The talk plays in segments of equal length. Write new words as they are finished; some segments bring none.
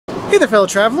Hey there, fellow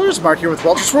travelers. Mark here with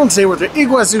Wolters. Today we're at the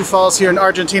Iguazu Falls here in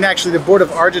Argentina, actually the border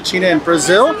of Argentina and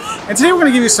Brazil. And today we're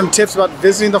going to give you some tips about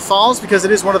visiting the falls because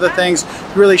it is one of the things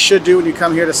you really should do when you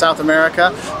come here to South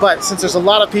America. But since there's a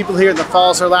lot of people here and the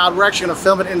falls are loud, we're actually going to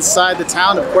film it inside the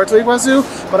town of Puerto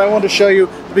Iguazu. But I wanted to show you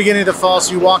the beginning of the falls.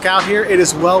 So you walk out here, it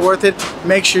is well worth it.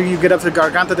 Make sure you get up to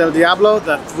Garganta del Diablo,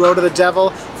 the throat of the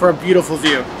devil, for a beautiful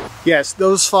view. Yes,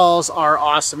 those falls are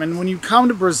awesome. And when you come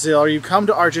to Brazil or you come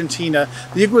to Argentina,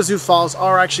 the Iguazu Falls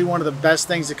are actually one of the best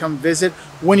things to come visit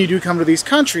when you do come to these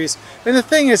countries. And the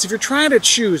thing is, if you're trying to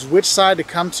choose which side to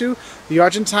come to, the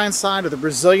Argentine side or the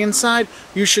Brazilian side,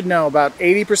 you should know about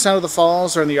 80% of the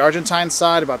falls are on the Argentine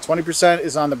side, about 20%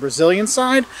 is on the Brazilian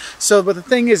side. So, but the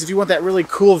thing is, if you want that really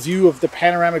cool view of the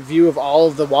panoramic view of all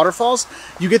of the waterfalls,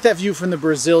 you get that view from the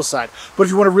Brazil side. But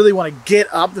if you really want to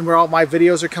get up, and where all my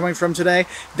videos are coming from today,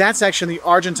 that's actually on the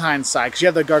Argentine side, because you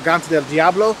have the Garganta del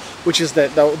Diablo, which is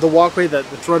the walkway, the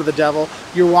throat of the devil.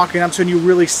 You're walking up to and you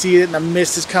really see it, and the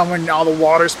mist is coming, and all the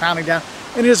water's pounding down,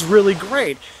 and it is really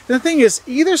great. And the thing is,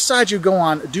 either side you go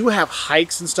on do have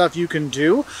hikes and stuff you can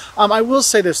do. I will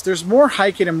say this, there's more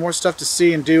hiking and more stuff to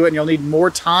see and do, and you'll need more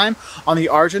time on the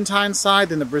Argentine side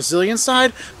than the Brazilian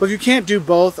side. But if you can't do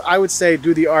both, I would say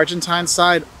do the Argentine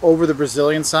side over the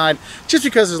Brazilian side, just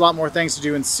because there's a lot more things to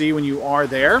do and see when you are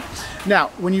there. Now,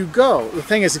 when you go, the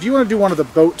thing is, if you want to do one of the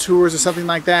boat tours or something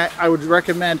like that, I would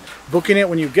recommend booking it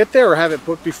when you get there or have it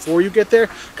booked before you get there,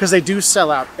 because they do sell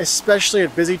out, especially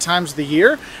at busy times of the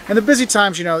year. And the busy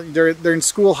times, you know, they're in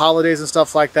school holidays and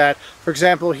stuff like that. For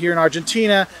example, here in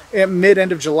Argentina, at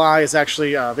mid-end of July is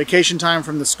actually vacation time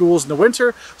from the schools in the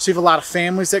winter. So you have a lot of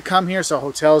families that come here, so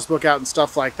hotels book out and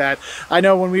stuff like that. I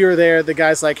know when we were there, the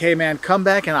guy's like, hey man, come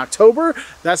back in October.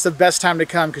 That's the best time to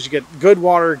come because you get good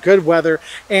water, good weather,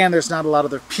 and there's not a lot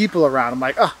of other people around. I'm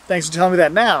like, oh, thanks for telling me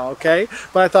that now, okay?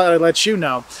 But I thought I'd let you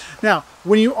know. Now,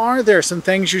 when you are there, some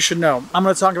things you should know. I'm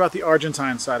going to talk about the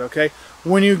Argentine side, okay?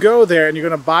 When you go there and you're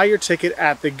going to buy your ticket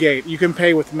at the gate, you can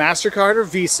pay with MasterCard or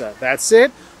Visa. That's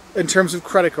it in terms of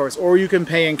credit cards, or you can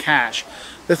pay in cash.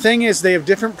 The thing is, they have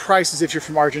different prices if you're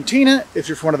from Argentina, if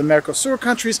you're from one of the Mercosur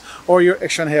countries, or you're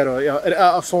extranjero,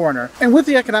 a foreigner. And with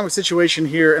the economic situation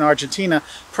here in Argentina,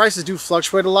 prices do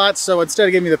fluctuate a lot. So instead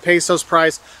of giving me the pesos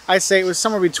price, I say it was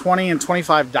somewhere between $20 and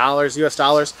 $25 US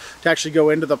dollars to actually go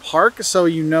into the park. So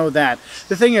you know that.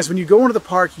 The thing is, when you go into the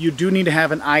park, you do need to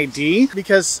have an ID,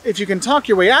 because if you can talk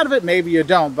your way out of it, maybe you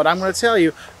don't. But I'm going to tell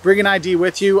you, bring an ID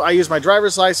with you. I used my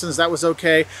driver's license. That was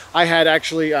okay. I had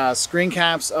actually screen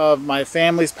caps of my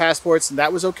family's passports, and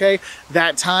that was okay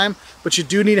that time. But you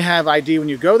do need to have ID when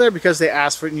you go there, because they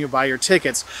ask for it and you buy your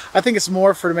tickets. I think it's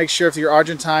more for to make sure if you're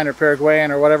Argentine or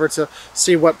Paraguayan or whatever, to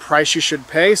see what price you should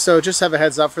pay. So just have a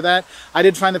heads up for that. I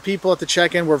did find the people at the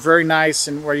check-in were very nice,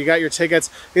 and where you got your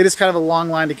tickets, it is kind of a long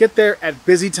line to get there at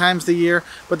busy times of the year,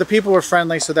 but the people were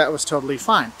friendly, so that was totally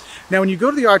fine. Now, when you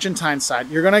go to the Argentine side,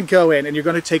 you're going to go in and you're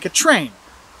going to take a train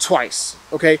twice,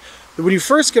 okay? When you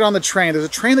first get on the train, there's a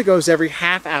train that goes every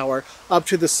half hour up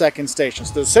to the second station.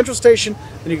 So there's a central station,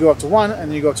 then you go up to one, and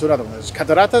then you go up to another one. There's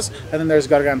Cataratas, and then there's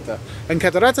Garganta. And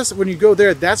Cataratas, when you go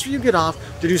there, that's where you get off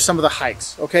to do some of the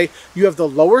hikes, okay? You have the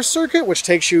lower circuit, which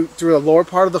takes you through the lower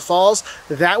part of the falls.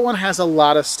 That one has a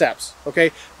lot of steps,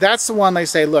 okay? That's the one they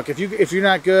say, look, if you're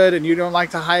not good and you don't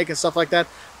like to hike and stuff like that,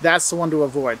 that's the one to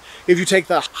avoid. If you take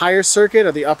the higher circuit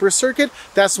or the upper circuit,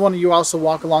 that's the one you also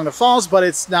walk along the falls, but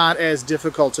it's not as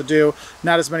difficult to do,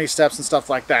 not as many steps and stuff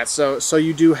like that. So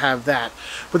you do have that.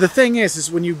 But the thing is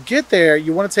when you get there,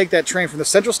 you want to take that train from the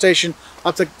central station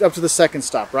up to the second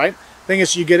stop, right? Thing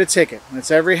is, you get a ticket, and it's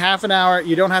every half an hour.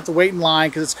 You don't have to wait in line,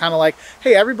 because it's kind of like,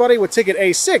 hey, everybody with ticket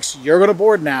A6, you're going to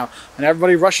board now, and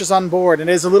everybody rushes on board. And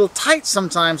it is a little tight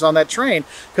sometimes on that train,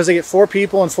 because they get 4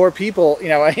 people and 4 people, you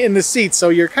know, in the seats, so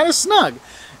you're kind of snug.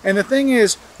 And the thing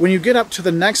is, when you get up to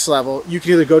the next level, you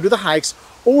can either go do the hikes,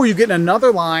 or you get in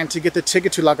another line to get the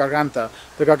ticket to La Garganta,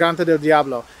 the Garganta del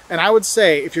Diablo. And I would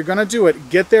say, if you're going to do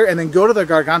it, get there and then go to the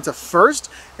Garganta first,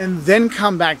 and then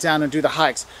come back down and do the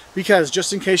hikes. Because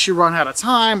just in case you run out of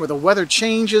time or the weather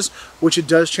changes, which it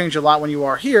does change a lot when you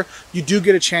are here, you do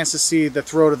get a chance to see the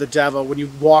throat of the devil when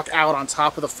you walk out on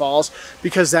top of the falls,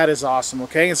 because that is awesome,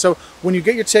 okay? And so when you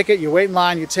get your ticket, you wait in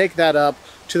line, you take that up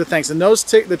to the things. And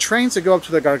the trains that go up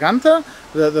to the Garganta,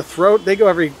 the throat, they go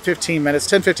every 15 minutes,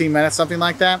 10-15 minutes, something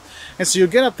like that. And so you'll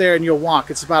get up there and you'll walk.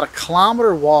 It's about a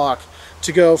kilometer walk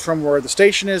to go from where the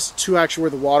station is to actually where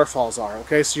the waterfalls are,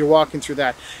 okay? So you're walking through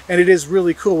that, and it is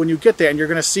really cool when you get there, and you're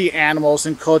gonna see animals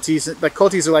and cotis. Like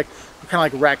cotis are like kind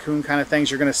of like raccoon kind of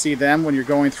things. You're going to see them when you're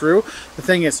going through. The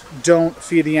thing is, don't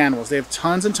feed the animals. They have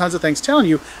tons and tons of things telling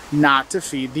you not to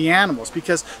feed the animals,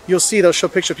 because you'll see they'll show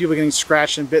pictures of people getting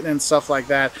scratched and bitten and stuff like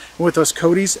that. And with those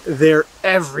coaties, they're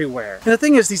everywhere. And the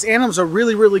thing is, these animals are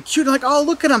really, really cute. Like, oh,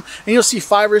 look at them. And you'll see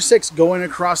 5 or 6 going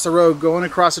across the road, going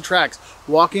across the tracks,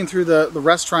 walking through the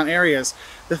restaurant areas.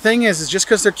 The thing is just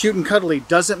because they're cute and cuddly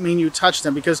doesn't mean you touch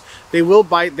them, because they will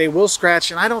bite, they will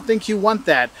scratch, and I don't think you want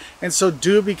that. And so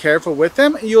do be careful with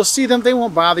them. You'll see them, they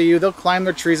won't bother you. They'll climb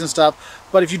their trees and stuff,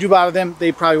 but if you do bother them,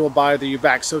 they probably will bother you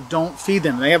back. So don't feed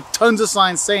them. They have tons of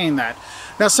signs saying that.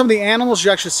 Now, some of the animals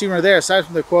you actually see when they're there, aside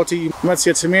from the coati, you might see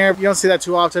a tamir. You don't see that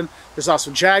too often. There's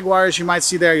also jaguars you might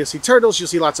see there. You'll see turtles. You'll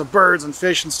see lots of birds and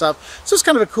fish and stuff. So it's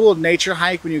kind of a cool nature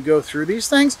hike when you go through these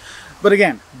things. But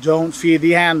again, don't feed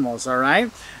the animals, all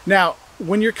right? Now,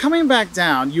 when you're coming back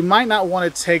down, you might not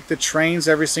want to take the trains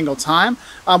every single time.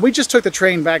 We just took the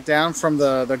train back down from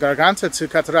the Garganta to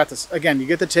Cataratas. Again, you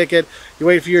get the ticket, you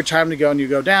wait for your time to go, and you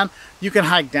go down. You can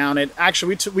hike down it.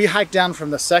 Actually, we hiked down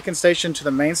from the second station to the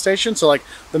main station, so like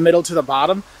the middle to the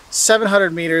bottom.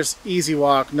 700 meters, easy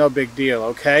walk, no big deal,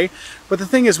 okay? But the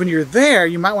thing is, when you're there,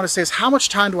 you might want to say, how much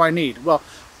time do I need? Well,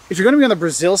 if you're going to be on the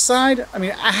Brazil side, I mean,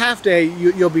 a half day,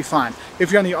 you'll be fine.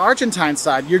 If you're on the Argentine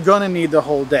side, you're going to need the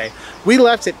whole day. We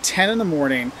left at 10 in the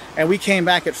morning and we came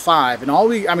back at 5.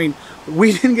 And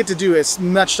we didn't get to do as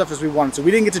much stuff as we wanted to.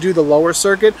 We didn't get to do the lower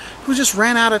circuit. We just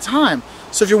ran out of time.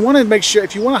 So if you want to make sure,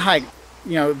 if you want to hike,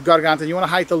 you know, Garganta, you want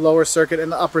to hike the lower circuit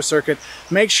and the upper circuit,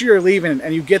 make sure you're leaving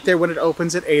and you get there when it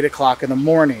opens at 8 o'clock in the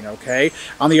morning, okay?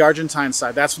 On the Argentine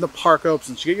side, that's when the park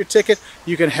opens. You get your ticket,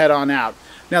 you can head on out.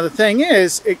 Now the thing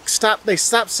is, they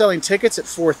stopped selling tickets at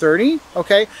 4:30,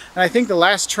 okay? And I think the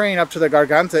last train up to the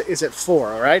Garganta is at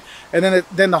 4, all right? And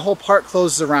then the whole park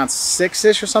closes around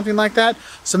 6-ish or something like that.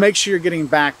 So make sure you're getting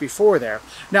back before there.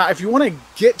 Now, if you want to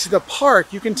get to the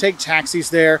park, you can take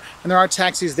taxis there, and there are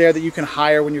taxis there that you can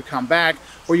hire when you come back,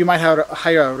 or you might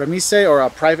hire a remise or a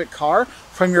private car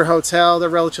from your hotel. They're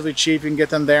relatively cheap. You can get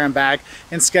them there and back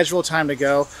and schedule time to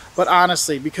go. But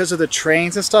honestly, because of the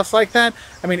trains and stuff like that,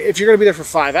 I mean, if you're going to be there for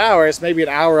 5 hours, maybe an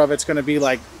hour of it's going to be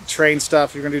like train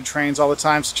stuff. You're going to do trains all the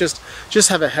time. So just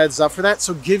have a heads up for that.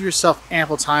 So give yourself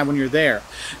ample time when you're there.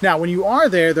 Now, when you are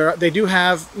there, they do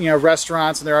have, you know,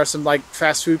 restaurants, and there are some like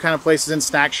fast food kind of places and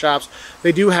snack shops.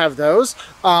 They do have those.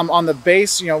 On the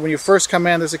base, you know, when you first come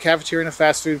in, there's a cafeteria and a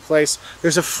fast food place.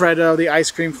 There's a Freddo, the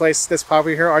ice cream place that's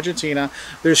popular here in Argentina.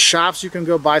 There's shops you can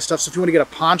go buy stuff. So if you want to get a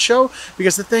poncho,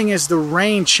 because the thing is, the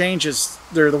rain changes,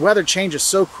 the weather changes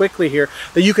so quickly here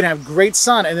that you can have great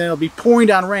sun and then it'll be pouring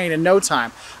down rain in no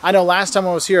time. I know last time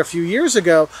I was here a few years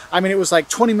ago, I mean, it was like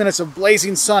 20 minutes of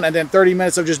blazing sun and then 30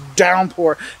 minutes of just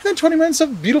downpour and then 20 minutes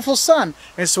of beautiful sun.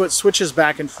 And so it switches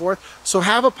back and forth. So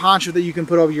have a poncho that you can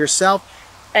put over yourself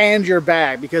and your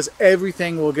bag, because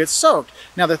everything will get soaked.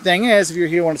 Now the thing is, if you're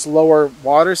here when it's lower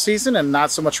water season and not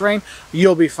so much rain,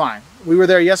 you'll be fine. We were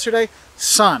there yesterday,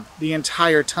 sun the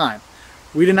entire time.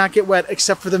 We did not get wet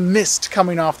except for the mist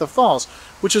coming off the falls,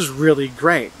 which is really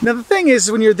great. Now the thing is,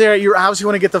 when you're there, you obviously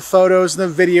want to get the photos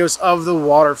and the videos of the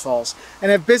waterfalls.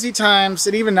 And at busy times,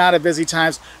 and even not at busy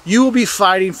times, you will be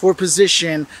fighting for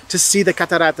position to see the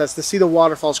cataratas, to see the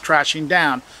waterfalls crashing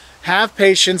down. Have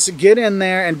patience, get in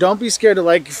there, and don't be scared to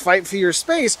like fight for your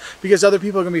space, because other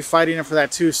people are going to be fighting for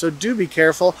that too. So do be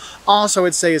careful. Also, I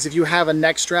would say is if you have a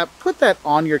neck strap, put that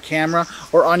on your camera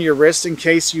or on your wrist in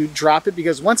case you drop it,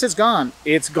 because once it's gone,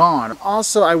 it's gone.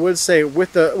 Also, I would say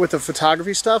with the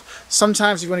photography stuff,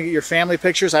 sometimes if you want to get your family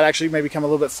pictures, I'd actually maybe come a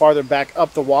little bit farther back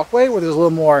up the walkway where there's a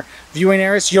little more viewing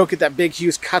areas. So you don't get that big,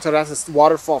 huge Cataratas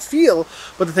waterfall feel,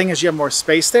 but the thing is you have more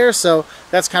space there. So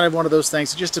that's kind of one of those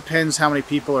things. It just depends how many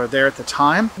people are there at the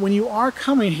time. When you are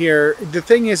coming here, the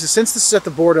thing is since this is at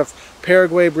the border of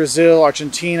Paraguay, Brazil,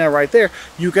 Argentina, right there,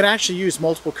 you can actually use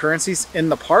multiple currencies in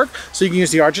the park. So you can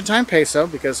use the Argentine peso,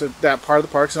 because that part of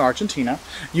the park's in Argentina.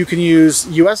 You can use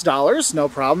US dollars, no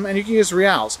problem, and you can use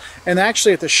reals. And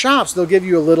actually at the shops, they'll give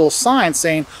you a little sign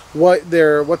saying what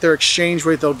their exchange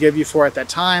rate they'll give you for at that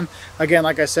time. Again,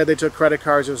 like I said, they took credit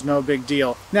cards, it was no big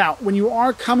deal. Now, when you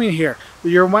are coming here,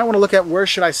 you might want to look at where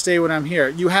should I stay when I'm here.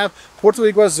 You have Porto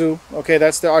de Iguazu, okay,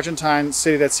 that's the Argentine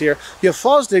city that's here. You have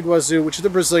Falls de Iguazu, which is the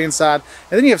Brazilian side,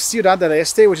 and then you have Ciudad del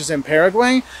Este, which is in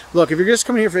Paraguay. Look, if you're just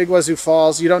coming here for Iguazu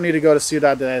Falls, you don't need to go to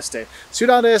Ciudad del Este.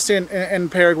 Ciudad del Este in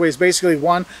Paraguay is basically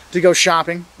one to go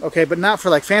shopping, okay, but not for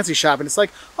like fancy shopping. It's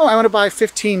like, oh, I want to buy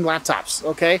 15 laptops,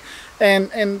 okay,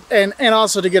 and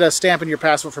also to get a stamp in your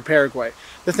passport for Paraguay.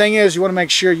 The thing is, you want to make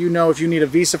sure you know if you need a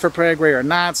visa for Paraguay or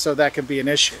not, so that could be an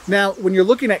issue. Now, when you're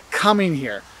looking at coming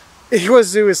here,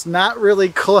 Iguazu is not really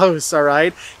close, all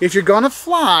right? If you're going to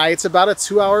fly, it's about a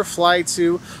 2-hour flight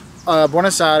to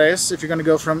Buenos Aires, if you're going to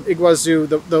go from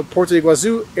Iguazu, the Porto de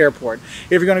Iguazu airport.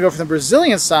 If you're going to go from the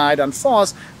Brazilian side on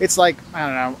Foz, it's like, I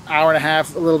don't know, hour and a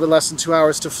half, a little bit less than 2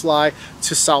 hours to fly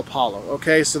to Sao Paulo,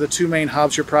 okay? So the two main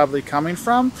hubs you're probably coming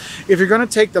from. If you're going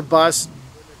to take the bus,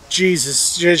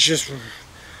 Jesus,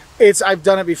 I've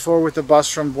done it before with the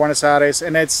bus from Buenos Aires,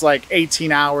 and it's like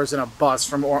 18 hours in a bus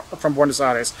from Buenos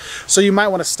Aires. So you might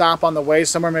want to stop on the way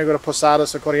somewhere, maybe go to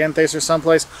Posadas or Corrientes or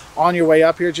someplace on your way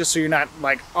up here, just so you're not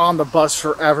like on the bus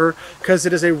forever, because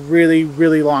it is a really,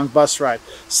 really long bus ride.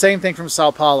 Same thing from Sao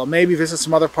Paulo. Maybe visit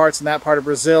some other parts in that part of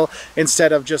Brazil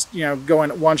instead of just, you know,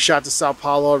 going one shot to Sao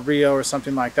Paulo or Rio or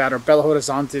something like that, or Belo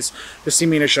Horizonte to see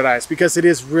Minas Gerais, because it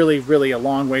is really, really a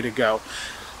long way to go.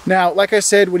 Now, like I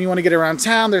said, when you want to get around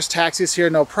town, there's taxis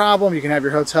here, no problem. You can have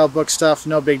your hotel book stuff,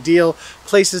 no big deal.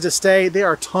 Places to stay, there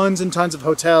are tons and tons of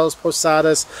hotels,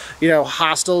 posadas, you know,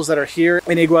 hostels that are here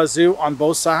in Iguazu on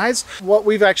both sides. What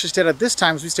we've actually stayed at this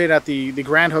time is we stayed at the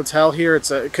Grand Hotel here. It's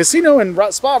a casino and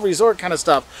spa resort kind of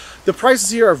stuff. The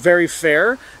prices here are very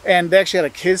fair, and they actually had a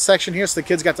kids section here, so the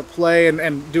kids got to play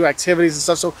and do activities and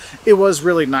stuff, so it was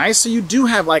really nice. So you do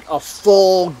have like a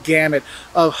full gamut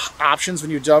of options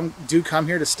when you do come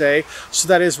here to stay, so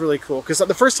that is really cool. Because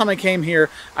the first time I came here,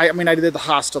 I did the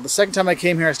hostel. The second time I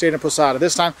came here, I stayed in Posada.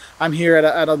 This time I'm here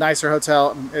at a nicer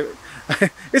hotel.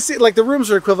 It's like the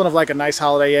rooms are equivalent of like a nice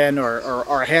Holiday Inn or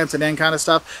a Hampton Inn kind of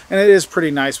stuff, and it is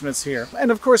pretty nice when it's here.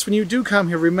 And of course, when you do come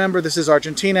here, remember this is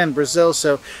Argentina and Brazil,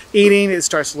 so eating, it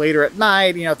starts later at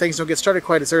night. You know, things don't get started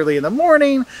quite as early in the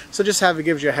morning, so just it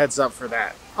gives you a heads up for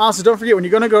that. Also, don't forget, when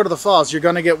you're going to go to the falls, you're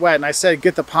going to get wet. And I said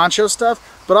get the poncho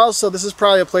stuff, but also this is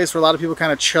probably a place where a lot of people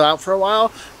kind of chill out for a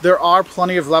while. There are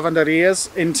plenty of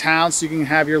lavanderias in town, so you can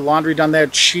have your laundry done there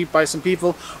cheap by some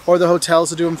people, or the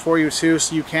hotels will do them for you too,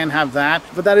 so you can have that.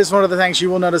 But that is one of the things you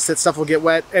will notice, that stuff will get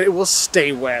wet and it will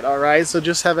stay wet, all right? So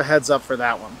just have a heads up for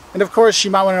that one. And of course,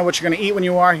 you might want to know what you're going to eat when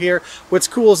you are here. What's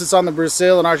cool is it's on the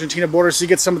Brazil and Argentina border, so you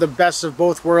get some of the best of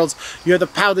both worlds. You have the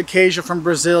pão de queijo from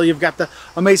Brazil, you've got the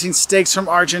amazing steaks from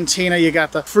Argentina, you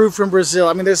got the fruit from Brazil.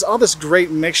 I mean, there's all this great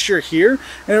mixture here,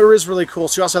 and it is really cool.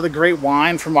 So you also have the great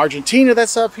wine from Argentina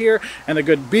that's up here, and the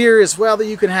good beer as well that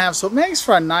you can have. So it makes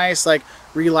for a nice, like,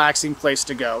 relaxing place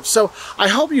to go. So I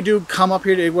hope you do come up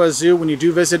here to Iguazu when you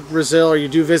do visit Brazil or you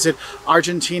do visit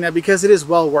Argentina, because it is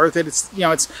well worth it. It's, you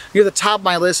know, it's near the top of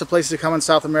my list of places to come in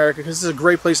South America, because this is a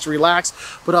great place to relax,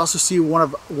 but also see one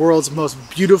of the world's most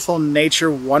beautiful nature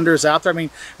wonders out there. I mean,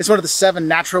 it's one of the 7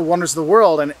 natural wonders of the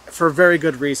world, and for very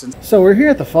good reasons. So we're here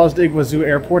at the Foz de Iguazu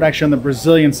airport, actually on the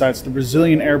Brazilian side, so the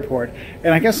Brazilian airport.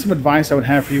 And I guess some advice I would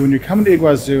have for you when you're coming to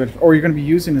Iguazu, or you're going to be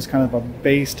using this kind of a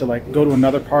base to like go to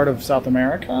another part of South America,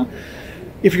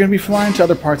 if you're going to be flying to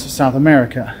other parts of South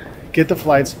America, get the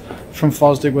flights from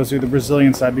Foz de Iguazu, the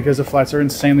Brazilian side, because the flights are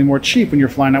insanely more cheap when you're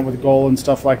flying out with Gol and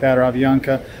stuff like that, or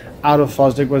Avianca, out of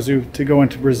Foz de Iguazu to go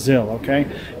into Brazil, okay?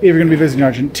 If you're going to be visiting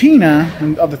Argentina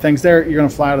and other things there, you're going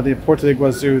to fly out of the Porto de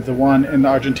Iguazu, the one in the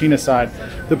Argentina side.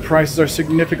 The prices are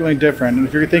significantly different. And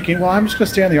if you're thinking, well, I'm just going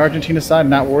to stay on the Argentina side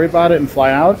and not worry about it and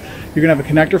fly out, you're going to have a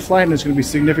connector flight, and it's going to be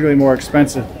significantly more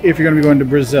expensive if you're going to be going to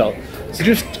Brazil. So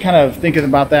just kind of thinking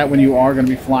about that when you are going to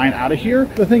be flying out of here.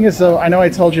 The thing is, though, I know I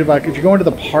told you about if you're going to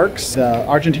the parks, the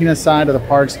Argentina side of the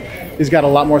parks has got a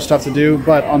lot more stuff to do,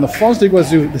 but on the Foz de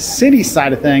Iguazu, the city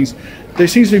side of things, there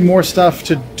seems to be more stuff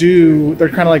to do. They're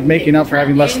kind of like making up for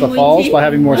having less of the falls by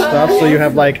having more stuff. So you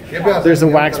have like, there's a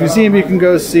wax museum you can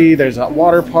go see, there's a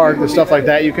water park, there's stuff like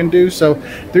that you can do. So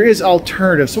there is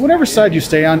alternatives. So whatever side you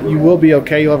stay on, you will be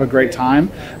okay, you'll have a great time.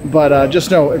 But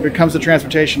just know, if it comes to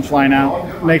transportation flying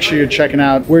out, make sure you're checking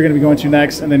out where you're going to be going to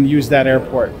next, and then use that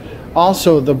airport.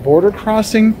 Also, the border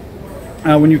crossing,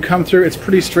 when you come through, it's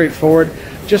pretty straightforward.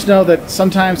 Just know that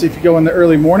sometimes if you go in the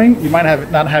early morning, you might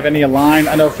not have any line.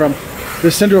 I know from the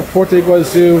Central Porto de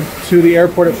Iguazu to the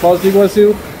airport at Foz de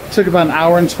Iguazu, it took about an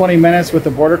hour and 20 minutes with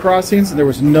the border crossings, and there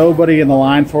was nobody in the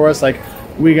line for us. Like,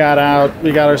 we got out,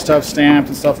 we got our stuff stamped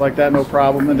and stuff like that, no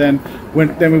problem. And then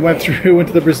we went to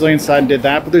the Brazilian side and did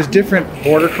that. But there's different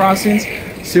border crossings,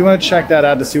 so you want to check that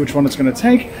out to see which one it's going to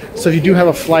take. So if you do have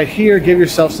a flight here, give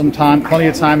yourself some time, plenty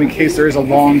of time, in case there is a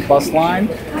long bus line.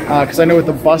 Because I know with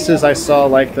the buses, I saw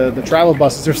like the travel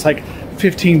buses, there's like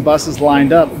 15 buses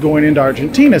lined up going into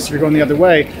Argentina, so you're going the other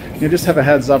way. You know, just have a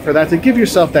heads up for that, to give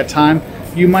yourself that time.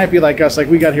 You might be like us, like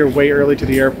we got here way early to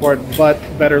the airport, but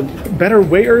better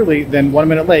way early than 1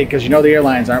 minute late, because you know the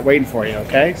airlines aren't waiting for you,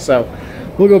 okay? So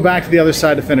we'll go back to the other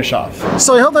side to finish off.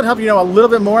 So I hope that helped you know a little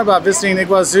bit more about visiting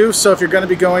Iguazu. So if you're going to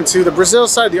be going to the Brazil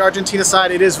side, the Argentina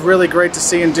side, it is really great to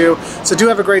see and do. So do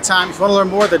have a great time. If you want to learn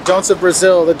more, the don'ts of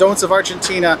Brazil, the don'ts of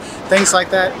Argentina, things like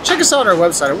that, check us out on our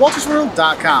website at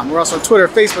woltersworld.com. We're also on Twitter,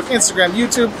 Facebook, Instagram,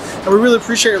 YouTube, and we really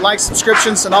appreciate your likes,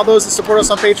 subscriptions, and all those that support us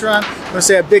on Patreon. I'm going to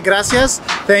say a big gracias.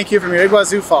 Thank you from your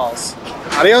Iguazu Falls.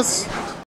 Adios.